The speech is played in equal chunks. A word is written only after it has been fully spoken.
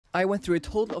I went through a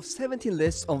total of 17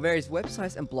 lists on various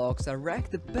websites and blogs that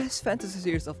ranked the best fantasy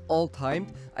series of all time.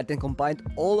 I then combined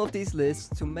all of these lists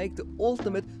to make the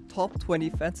ultimate top 20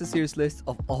 fantasy series list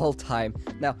of all time.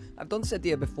 Now, I've done this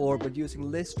idea before, but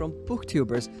using lists from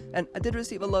booktubers, and I did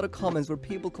receive a lot of comments where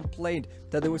people complained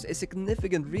that there was a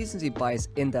significant recency bias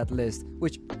in that list,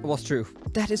 which was true.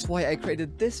 That is why I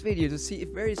created this video, to see if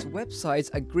various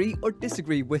websites agree or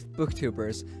disagree with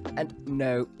booktubers. And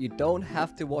no, you don't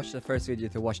have to watch the first video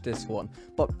to watch this one,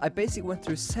 but I basically went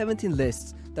through 17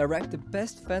 lists that ranked the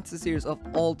best fantasy series of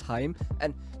all time,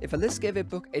 and if a list gave a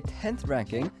book a 10th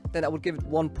ranking, then I would give it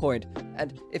 1 point,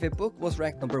 and if a book was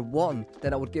ranked number 1,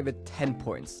 then I would give it 10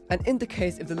 points. And in the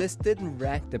case if the list didn't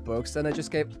rank the books, then I just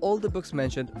gave all the books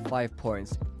mentioned 5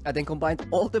 points. I then combined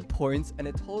all the points, and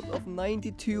a total of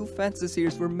 92 fantasy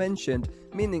series were mentioned,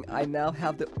 meaning I now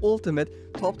have the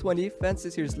ultimate top 20 fantasy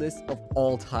series list of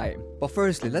all time. But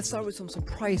firstly, let's start with some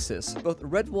prices. Both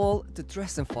Redwall, The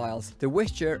Dresden Files, The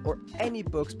Witcher, or any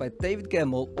books by David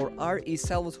Gemmell or R.E.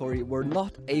 Salvatore were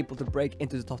not able to break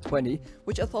into the top 20,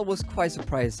 which I thought was quite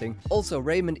surprising. Also,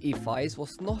 Raymond E. Feist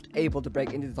was not able to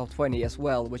break into the top 20 as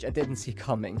well, which I didn't see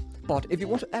coming. But if you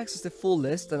want to access the full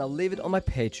list, then I'll leave it on my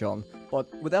Patreon. But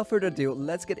without further ado,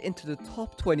 let's get into the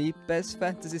top 20 best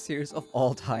fantasy series of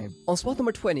all time. On spot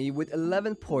number 20 with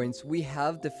 11 points, we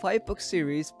have the 5-book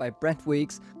series by Brent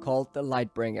Weeks called The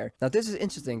Lightbringer. Now this is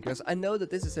interesting because I know that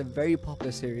this is a very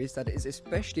popular series that is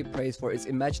especially praised for its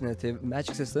imaginative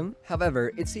magic system.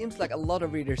 However, it seems like a lot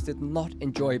of readers did not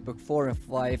enjoy book 4 and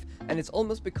 5, and it's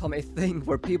almost become a thing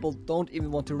where people don't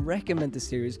even want to recommend the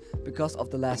series because of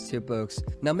the last 2 books.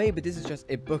 Now maybe this is just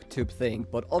a booktube thing,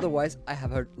 but otherwise I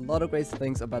have heard a lot of great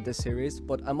things about this series,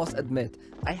 but I must admit,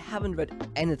 I haven't read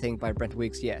anything by Brent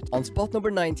Weeks yet. On spot number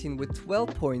 19 with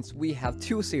 12 points, we have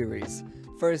 2 series.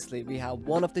 Firstly, we have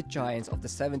one of the giants of the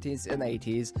 70s and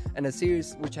 80s, and a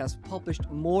series which has published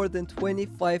more than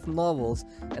 25 novels,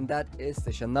 and that is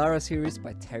the Shannara series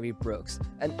by Terry Brooks,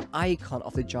 an icon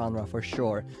of the genre for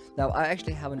sure. Now, I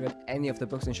actually haven't read any of the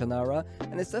books in Shannara,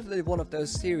 and it's definitely one of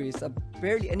those series that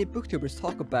barely any booktubers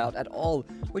talk about at all,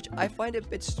 which I find a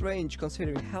bit strange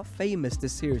considering how famous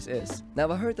this series is.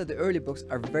 Now, I heard that the early books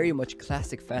are very much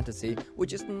classic fantasy,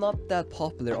 which is not that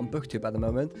popular on booktube at the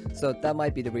moment, so that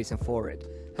might be the reason for it.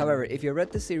 However, if you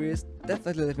read the series,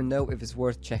 definitely let me know if it's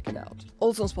worth checking out.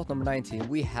 Also on spot number 19,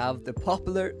 we have the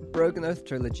popular Broken Earth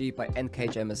trilogy by N.K.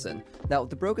 Jemisin. Now,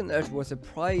 the Broken Earth was a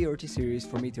priority series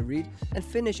for me to read and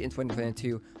finish in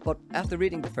 2022, but after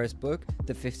reading the first book,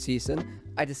 the 5th season,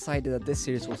 I decided that this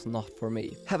series was not for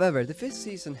me. However, the 5th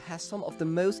season has some of the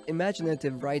most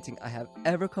imaginative writing I have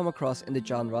ever come across in the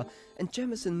genre, and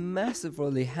Jemisin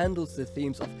masterfully handles the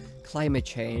themes of climate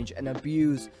change and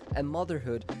abuse and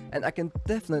motherhood, and I can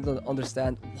definitely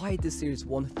understand why this series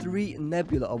won 3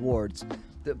 Nebula Awards.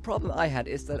 The problem I had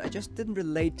is that I just didn't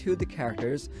relate to the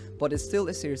characters, but it's still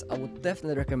a series I would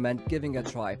definitely recommend giving a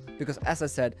try, because as I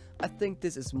said, I think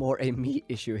this is more a me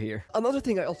issue here. Another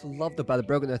thing I also loved about the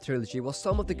Broken Earth trilogy was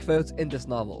some of the quotes in this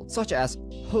novel, such as,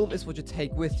 "Home is what you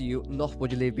take with you, not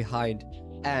what you leave behind,"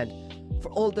 and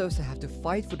 "For all those that have to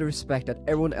fight for the respect that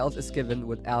everyone else is given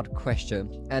without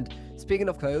question." And speaking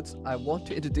of quotes, I want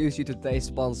to introduce you to today's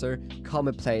sponsor,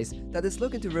 Commonplace, that is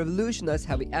looking to revolutionize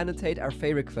how we annotate our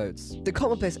favorite quotes. The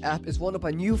Commonplace app is one of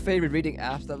my new favorite reading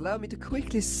apps that allow me to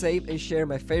quickly save and share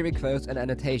my favorite quotes and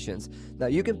annotations. Now,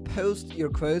 you can post your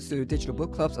quotes to digital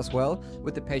book clubs as well,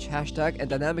 with the page hashtag and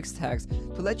dynamics tags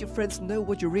to let your friends know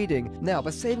what you're reading. Now,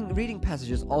 by saving reading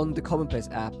passages on the Commonplace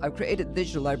app, I've created a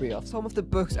digital library of some of the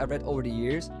books I read over the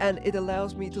years, and it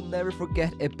allows me to never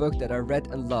forget a book that I read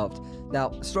and loved.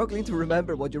 Now, struggling to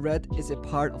remember what you read is a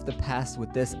part of the past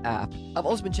with this app. I've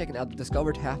also been checking out the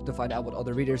Discover tab to find out what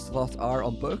other readers' thoughts are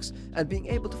on books, and being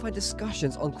able to find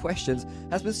discussions on questions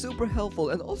has been super helpful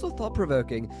and also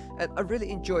thought-provoking, and I really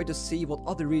enjoy to see what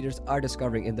other readers are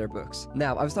discovering in their books.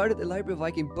 Now, I've started a Library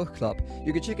Viking book club.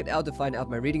 You can check it out to find out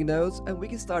my reading notes, and we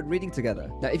can start reading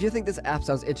together. Now, if you think this app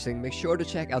sounds interesting, make sure to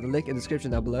check out the link in the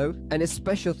description down below, and a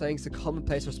special thanks to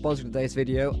Commonplace for sponsoring today's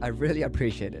video. I really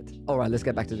appreciate it. Alright, let's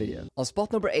get back to the video. On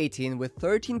spot number 18 with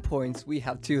 13 points, we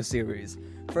have 2 series.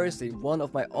 Firstly, one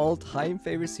of my all-time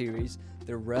favorite series,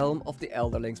 The Realm of the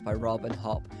Elderlings by Robin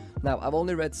Hobb. Now, I've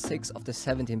only read 6 of the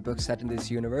 17 books set in this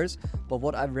universe, but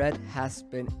what I've read has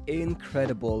been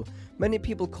incredible. Many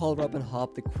people call Robin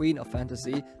Hobb the queen of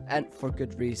fantasy, and for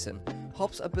good reason.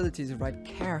 Hop's ability to write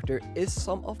character is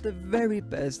some of the very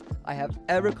best I have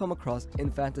ever come across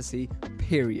in fantasy,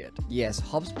 period. Yes,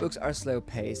 Hop's books are slow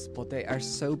paced, but they are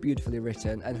so beautifully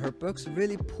written, and her books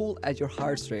really pull at your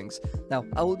heartstrings. Now,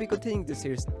 I will be continuing this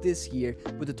series this year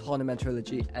with the Tournament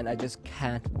trilogy, and I just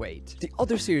can't wait. The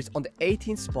other series on the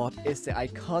 18th spot is the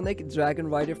iconic Dragon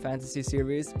Rider fantasy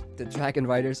series, The Dragon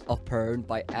Riders of Pern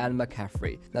by Anne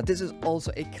McCaffrey. Now, this is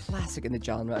also a classic in the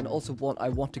genre and also one I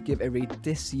want to give a read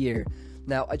this year.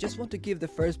 Now, I just want to give the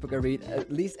first book a read,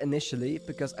 at least initially,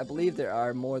 because I believe there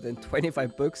are more than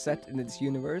 25 books set in this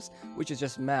universe, which is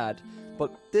just mad.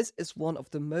 But this is one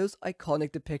of the most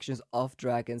iconic depictions of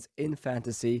dragons in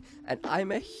fantasy, and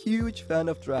I'm a huge fan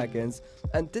of dragons,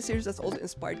 and this series has also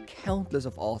inspired countless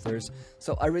of authors,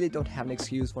 so I really don't have an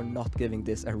excuse for not giving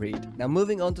this a read. Now,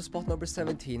 moving on to spot number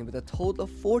 17, with a total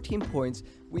of 14 points,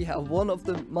 we have one of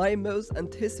my most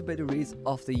anticipated reads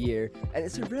of the year, and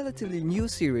it's a relatively new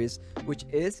series, which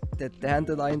is The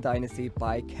Dandelion Dynasty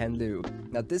by Ken Liu.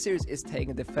 Now, this series is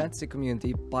taking the fantasy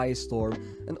community by storm,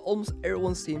 and almost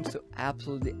everyone seems to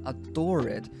absolutely adore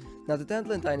it. Now, The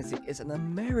Dandelion Dynasty is an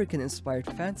American-inspired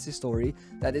fantasy story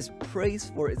that is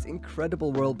praised for its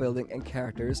incredible world building and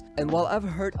characters, and while I've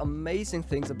heard amazing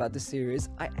things about the series,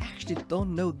 I actually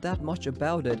don't know that much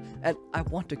about it, and I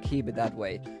want to keep it that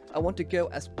way. I want to go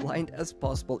as blind as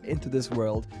possible into this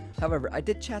world. However, I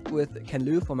did chat with Ken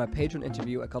Liu for my Patreon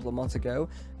interview a couple of months ago,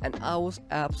 and I was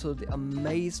absolutely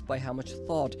amazed by how much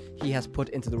thought he has put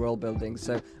into the world building,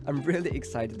 so I'm really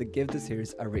excited to give the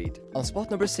series a read. On spot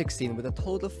number 16, with a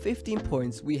total of 15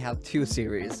 points, we have two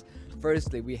series.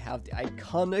 Firstly, we have the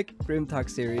iconic Grimdark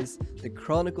series, The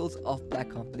Chronicles of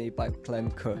Black Company by Clem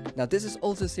Cook. Now, this is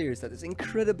also a series that is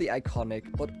incredibly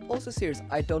iconic, but also a series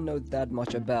I don't know that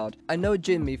much about. I know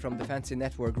Jimmy from the Fantasy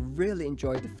Network really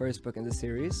enjoyed the first book in the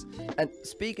series, and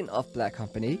speaking of Black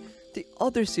Company, the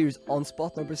other series on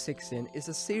spot number 16 is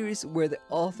a series where the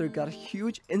author got a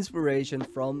huge inspiration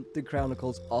from The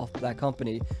Chronicles of Black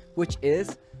Company, which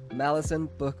is Malison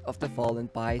Book of the Fallen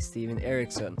by Steven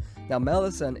Erikson. Now,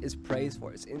 Malison is praised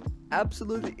for its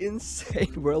absolutely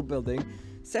insane world building,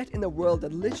 set in a world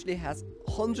that literally has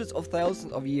hundreds of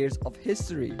thousands of years of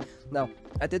history. Now,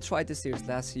 I did try this series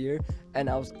last year, and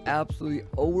I was absolutely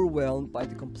overwhelmed by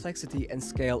the complexity and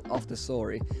scale of the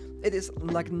story. It is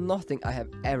like nothing I have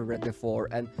ever read before,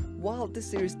 and while this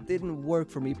series didn't work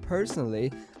for me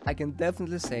personally, I can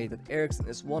definitely say that Erikson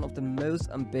is one of the most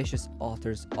ambitious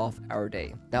authors of our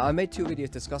day. Now, I made two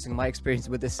videos discussing my experience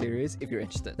with this series, if you're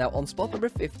interested. Now, on spot number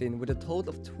 15, with a total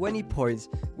of 20 points,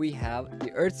 we have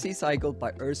The Earthsea Cycle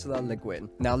by Ursula Le Guin.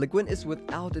 Now, Le Guin is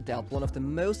without a doubt one of the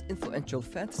most influential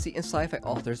fantasy and sci-fi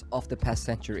authors of the past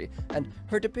century, and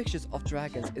her depictions of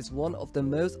dragons is one of the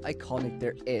most iconic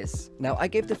there is. Now, I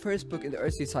gave the first book in the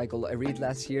Earthsea Cycle a read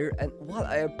last year, and while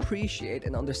I appreciate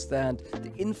and understand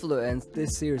the influence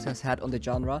this series has had on the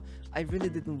genre, I really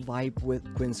didn't vibe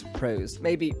with Gwyn's prose.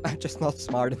 Maybe I'm just not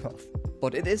smart enough.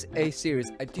 But it is a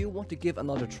series I do want to give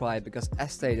another try because,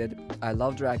 as stated, I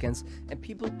love dragons, and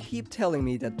people keep telling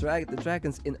me that the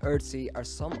dragons in Earthsea are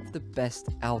some of the best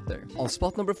out there. On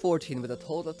spot number 14, with a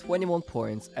total of 21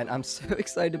 points, and I'm so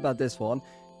excited about this one,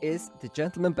 is The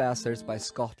Gentleman Bastards by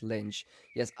Scott Lynch.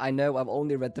 Yes, I know I've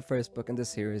only read the first book in the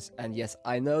series, and yes,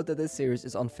 I know that this series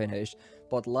is unfinished,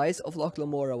 but Lies of Loch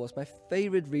Lamora was my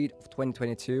favorite read of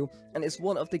 2022, and it's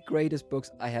one of the greatest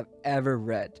books I have ever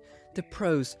read. The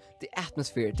prose, the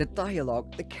atmosphere, the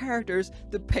dialogue, the characters,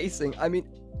 the pacing, I mean,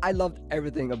 I loved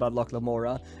everything about Loch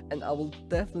Lamora, and I will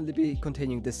definitely be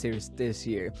continuing this series this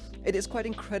year. It is quite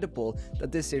incredible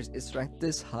that this series is ranked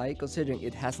this high, considering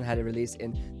it hasn't had a release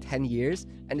in 10 years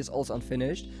and is also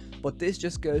unfinished, but this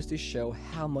just goes to show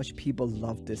how much people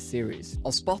love this series.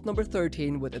 On spot number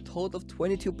 13, with a total of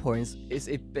 22 points, is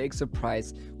a big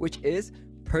surprise, which is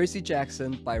Percy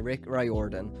Jackson by Rick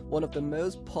Riordan, one of the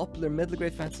most popular middle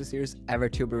grade fantasy series ever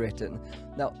to be written.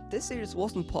 Now, this series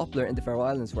wasn't popular in the Faroe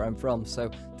Islands where I'm from,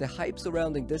 so the hype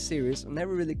surrounding this series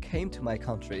never really came to my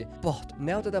country. But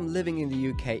now that I'm living in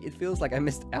the UK, it feels like I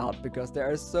missed out because there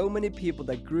are so many people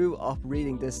that grew up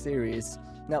reading this series.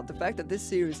 Now, the fact that this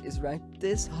series is ranked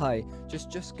this high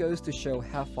just goes to show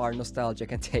how far nostalgia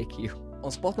can take you. On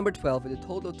spot number 12, with a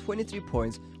total of 23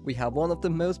 points, we have one of the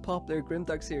most popular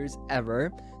Grimdark series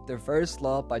ever, The The First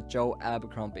Law by Joe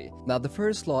Abercrombie. Now, The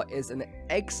First Law is an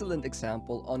excellent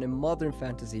example on a modern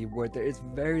fantasy where there is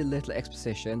very little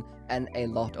exposition and a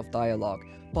lot of dialogue,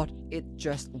 but it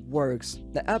just works.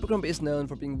 Now, Abercrombie is known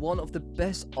for being one of the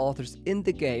best authors in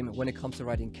the game when it comes to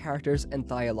writing characters and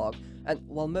dialogue, and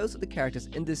while most of the characters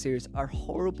in this series are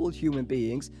horrible human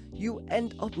beings, you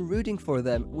end up rooting for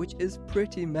them, which is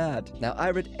pretty mad. Now, I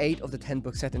read 8 of the 10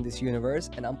 books set in this universe,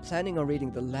 and I'm planning on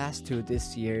reading the last 2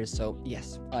 this year, so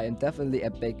yes, I am definitely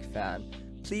a big fan.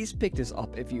 Please pick this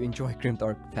up if you enjoy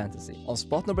grimdark fantasy. On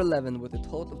spot number 11 with a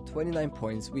total of 29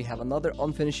 points, we have another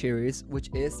unfinished series, which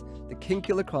is The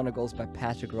Kingkiller Chronicles by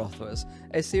Patrick Rothfuss,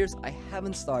 a series I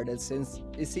haven't started since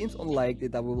it seems unlikely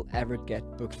that we will ever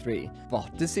get book 3.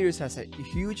 But this series has a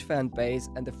huge fan base,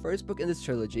 and the first book in this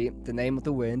trilogy, The Name of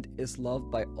the Wind, is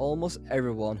loved by almost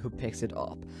everyone who picks it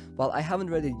up. While I haven't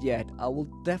read it yet, I will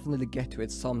definitely get to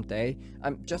it someday.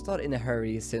 I'm just not in a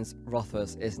hurry since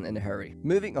Rothfuss isn't in a hurry.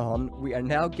 Moving on, we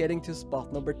are now getting to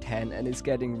spot number 10, and it's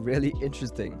getting really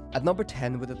interesting. At number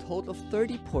 10 with a total of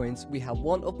 30 points, we have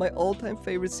one of my all-time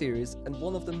favorite series and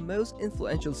one of the most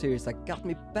influential series that got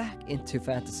me back into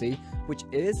fantasy, which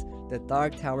is The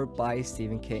Dark Tower by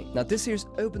Stephen King. Now, this series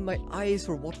opened my eyes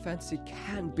for what fantasy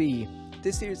can be.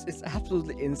 This series is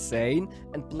absolutely insane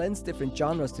and blends different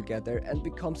genres together and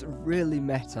becomes really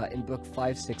meta in book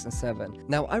 5, 6 and 7.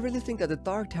 Now, I really think that The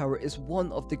Dark Tower is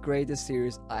one of the greatest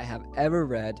series I have ever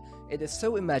read. It is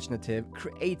so imaginative,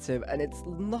 creative, and it's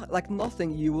not like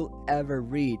nothing you will ever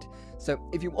read. So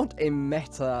if you want a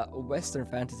meta western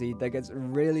fantasy that gets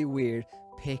really weird,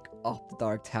 pick up The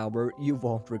Dark Tower, you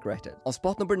won't regret it. On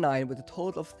spot number 9 with a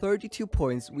total of 32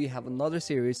 points, we have another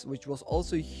series which was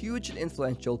also huge and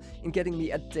influential in getting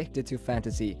me addicted to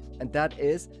fantasy, and that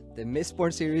is the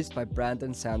Mistborn series by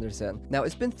Brandon Sanderson. Now,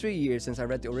 it's been 3 years since I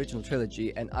read the original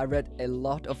trilogy, and I read a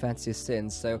lot of fantasy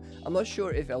since, so I'm not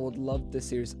sure if I would love this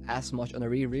series as much on a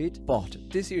reread, but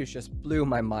this series just blew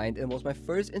my mind and was my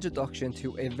first introduction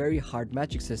to a very hard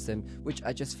magic system, which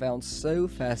I just found so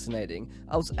fascinating.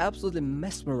 I was absolutely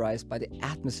mesmerized by the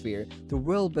atmosphere, the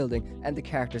world building, and the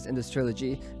characters in this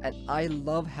trilogy, and I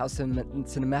love how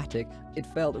cinematic it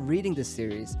felt reading this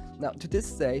series. Now, to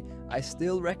this day, I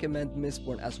still recommend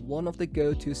Mistborn as one of the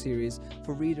go-to series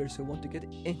for readers who want to get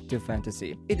into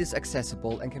fantasy. It is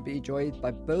accessible and can be enjoyed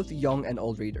by both young and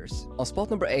old readers. On spot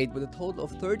number 8 with a total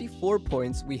of 34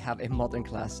 points, we have a modern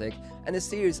classic and a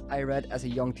series I read as a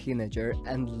young teenager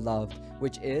and loved,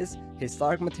 which is His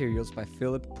Dark Materials by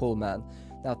Philip Pullman.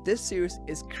 Now, this series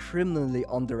is criminally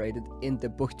underrated in the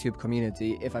booktube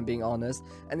community, if I'm being honest,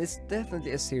 and it's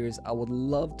definitely a series I would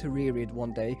love to reread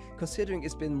one day, considering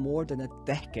it's been more than a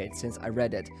decade since I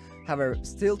read it. However,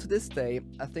 still to this day,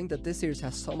 I think that this series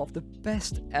has some of the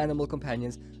best animal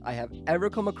companions I have ever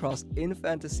come across in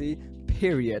fantasy,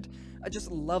 period. I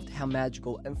just loved how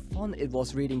magical and fun it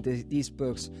was reading these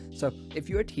books. So if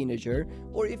you're a teenager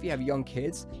or if you have young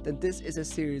kids, then this is a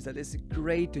series that is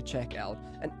great to check out.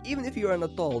 And even if you're an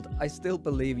adult, I still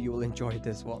believe you will enjoy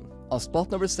this one. On spot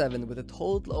number 7 with a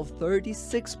total of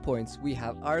 36 points, we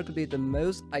have arguably the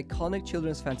most iconic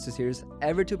children's fantasy series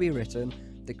ever to be written,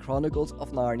 The Chronicles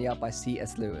of Narnia by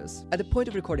C.S. Lewis. At the point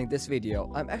of recording this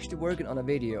video, I'm actually working on a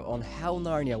video on how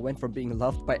Narnia went from being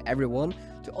loved by everyone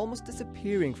to almost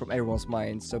disappearing from everyone's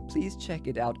minds, so please check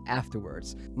it out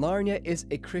afterwards. Narnia is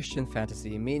a Christian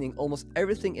fantasy, meaning almost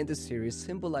everything in this series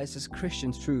symbolizes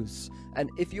Christian truths,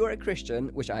 and if you're a Christian,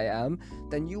 which I am,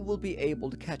 then you will be able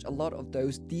to catch a lot of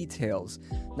those details.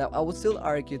 Now, I would still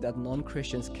argue that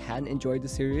non-Christians can enjoy the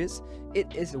series.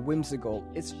 It is whimsical,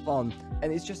 it's fun,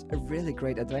 and it's just a really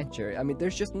great adventure. I mean,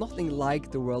 there's just nothing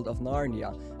like the world of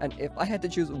Narnia, and if I had to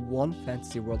choose one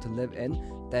fantasy world to live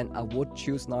in, then I would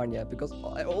choose Narnia, because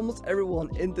almost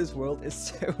everyone in this world is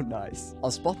so nice.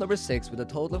 On spot number 6 with a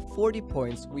total of 40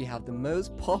 points, we have the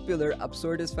most popular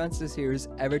absurdist fantasy series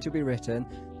ever to be written,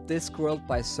 Discworld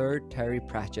by Sir Terry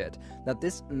Pratchett. Now,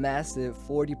 this massive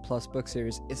 40+ book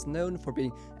series is known for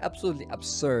being absolutely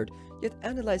absurd, yet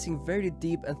analyzing very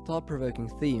deep and thought-provoking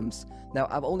themes. Now,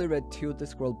 I've only read 2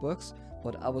 Discworld books,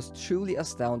 but I was truly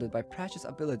astounded by Pratchett's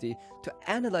ability to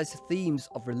analyze themes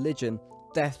of religion,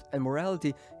 death and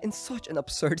morality in such an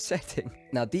absurd setting.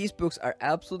 Now, these books are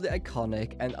absolutely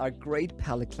iconic and are great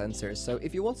palate cleansers, so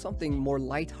if you want something more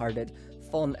lighthearted,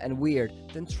 fun and weird,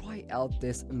 then try out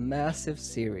this massive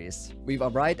series. We've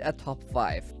arrived at top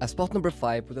 5. At spot number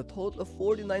 5 with a total of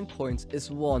 49 points is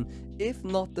one, if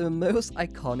not the most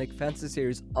iconic fantasy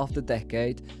series of the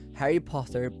decade, Harry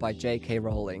Potter by J.K.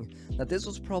 Rowling. Now this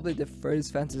was probably the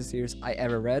first fantasy series I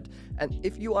ever read, and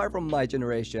if you are from my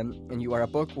generation and you are a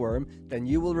bookworm, then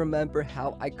you will remember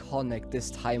how iconic this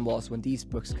time was when these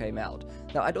books came out.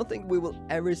 Now I don't think we will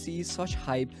ever see such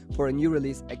hype for a new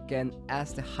release again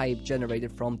as the hype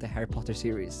generated from the Harry Potter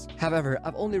series. However,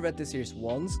 I've only read this series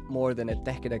once, more than a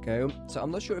decade ago, so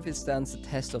I'm not sure if it stands the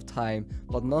test of time,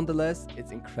 but nonetheless,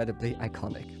 it's incredibly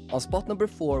iconic. On spot number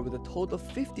 4 with a total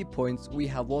of 50 points, we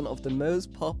have one of the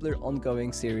most popular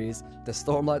ongoing series, The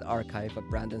Stormlight Archive by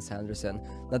Brandon Sanderson.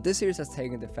 Now this series has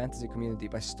taken the fantasy community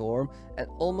by storm, and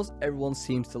almost everyone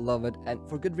seems to love it, and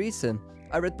for good reason.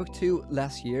 I read book 2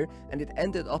 last year, and it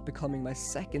ended up becoming my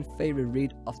second favorite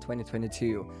read of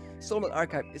 2022. Stormlight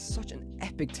Archive is such an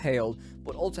epic tale,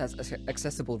 but also has an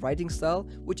accessible writing style,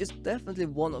 which is definitely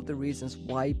one of the reasons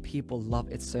why people love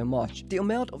it so much. The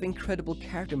amount of incredible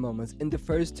character moments in the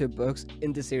first 2 books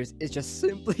in the series is just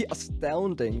simply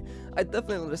astounding. I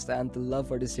definitely understand the love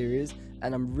for the series,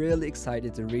 and I'm really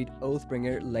excited to read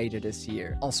Oathbringer later this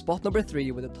year. On spot number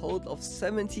 3 with a total of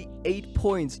 78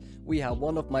 points, we have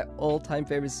one of my all-time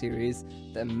favorite series,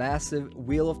 the massive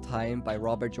Wheel of Time by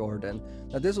Robert Jordan.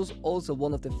 Now this was also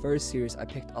one of the first series I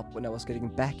picked up when I was getting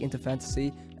back into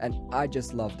fantasy, and I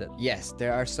just loved it. Yes,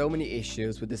 there are so many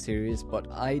issues with the series, but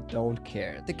I don't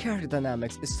care. The character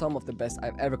dynamics is some of the best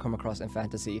I've ever come across in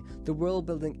fantasy. The world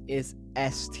building is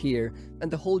S tier,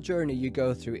 and the whole journey you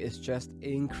go through is just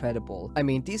incredible. I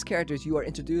mean, these characters you are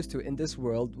introduced to in this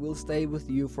world will stay with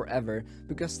you forever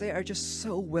because they are just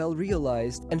so well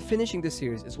realized, and finishing the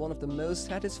series is one of the most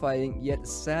satisfying yet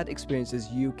sad experiences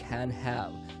you can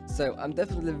have. So I'm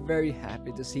definitely very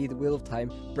happy to see the Wheel of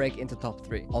Time break into top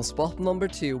 3. On spot number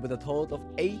 2 with a total of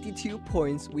 82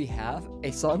 points, we have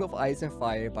A Song of Ice and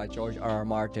Fire by George R.R.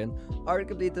 Martin,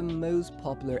 arguably the most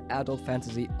popular adult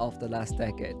fantasy of the last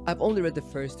decade. I've only read the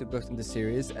first 2 books in the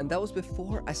series, and that was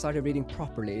before I started reading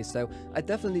properly, so I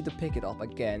definitely need to pick it up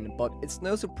again, but it's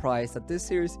no surprise that this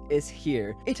series is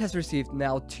here. It has received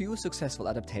now 2 successful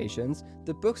adaptations,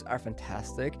 the books are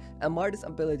fantastic, and Martin's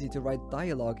ability to write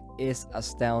dialogue is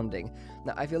astounding.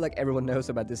 Now I feel like everyone knows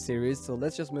about this series, so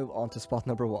let's just move on to spot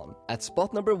number 1. At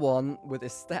spot number 1, with a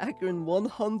staggering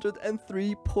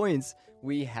 103 points,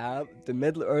 we have The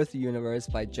Middle-earth Universe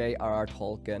by J.R.R.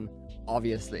 Tolkien.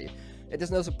 Obviously, it is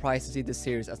no surprise to see this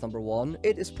series as number 1.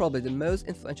 It is probably the most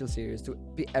influential series to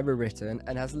be ever written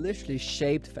and has literally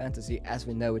shaped fantasy as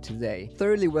we know it today.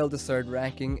 Thoroughly well-deserved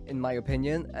ranking in my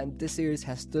opinion, and this series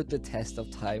has stood the test of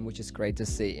time, which is great to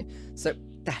see. So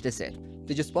that is it.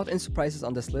 Did you spot any surprises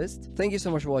on this list? Thank you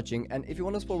so much for watching, and if you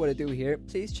want to support what I do here,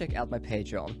 please check out my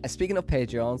Patreon. And speaking of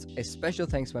Patreons, a special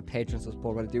thanks to my patrons who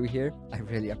support what I do here. I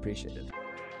really appreciate it.